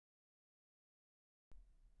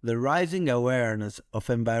The rising awareness of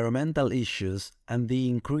environmental issues and the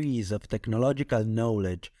increase of technological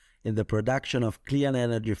knowledge in the production of clean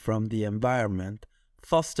energy from the environment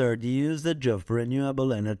foster the usage of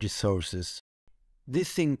renewable energy sources.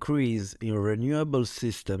 This increase in renewable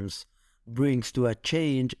systems brings to a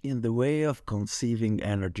change in the way of conceiving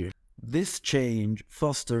energy. This change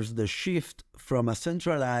fosters the shift from a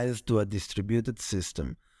centralized to a distributed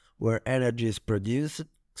system, where energy is produced,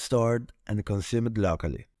 stored, and consumed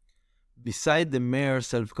locally. Beside the mere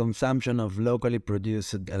self-consumption of locally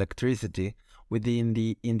produced electricity within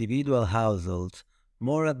the individual households,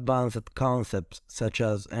 more advanced concepts such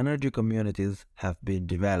as energy communities have been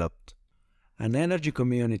developed. An energy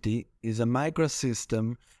community is a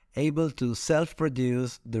microsystem able to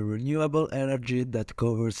self-produce the renewable energy that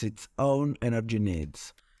covers its own energy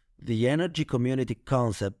needs. The energy community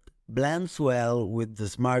concept blends well with the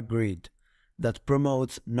smart grid that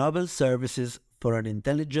promotes novel services for an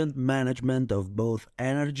intelligent management of both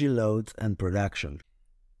energy loads and production.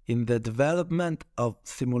 In the development of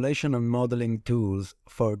simulation and modeling tools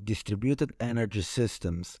for distributed energy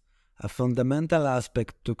systems, a fundamental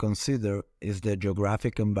aspect to consider is the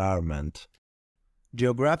geographic environment.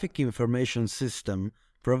 Geographic information system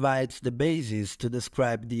provides the basis to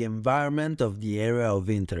describe the environment of the area of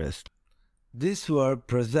interest. This work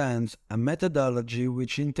presents a methodology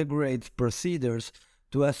which integrates procedures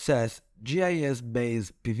to assess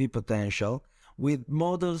GIS-based PV potential with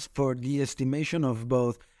models for the estimation of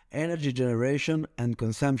both energy generation and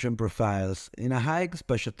consumption profiles in a high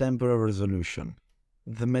spatio-temporal resolution.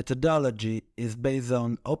 The methodology is based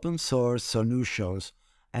on open-source solutions,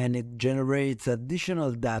 and it generates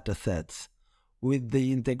additional datasets with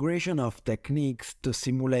the integration of techniques to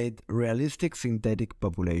simulate realistic synthetic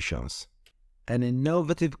populations. An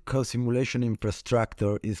innovative co-simulation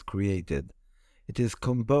infrastructure is created. It is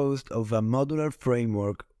composed of a modular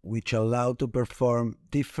framework which allows to perform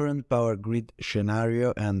different power grid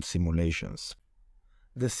scenario and simulations.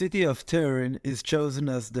 The city of Turin is chosen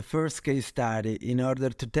as the first case study in order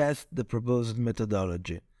to test the proposed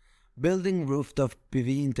methodology. Building rooftop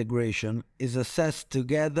PV integration is assessed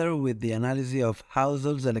together with the analysis of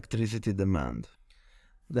households' electricity demand.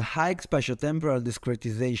 The high spatio-temporal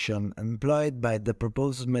discretization employed by the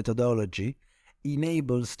proposed methodology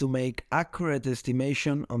enables to make accurate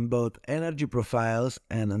estimation on both energy profiles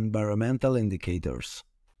and environmental indicators.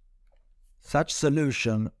 Such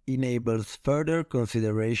solution enables further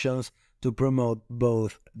considerations to promote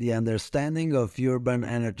both the understanding of urban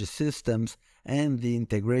energy systems and the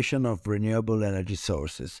integration of renewable energy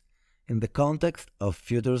sources in the context of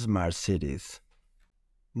future smart cities.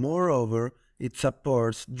 Moreover, it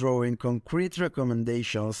supports drawing concrete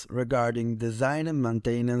recommendations regarding design and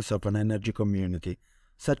maintenance of an energy community,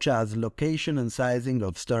 such as location and sizing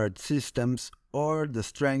of storage systems or the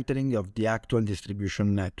strengthening of the actual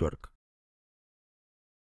distribution network.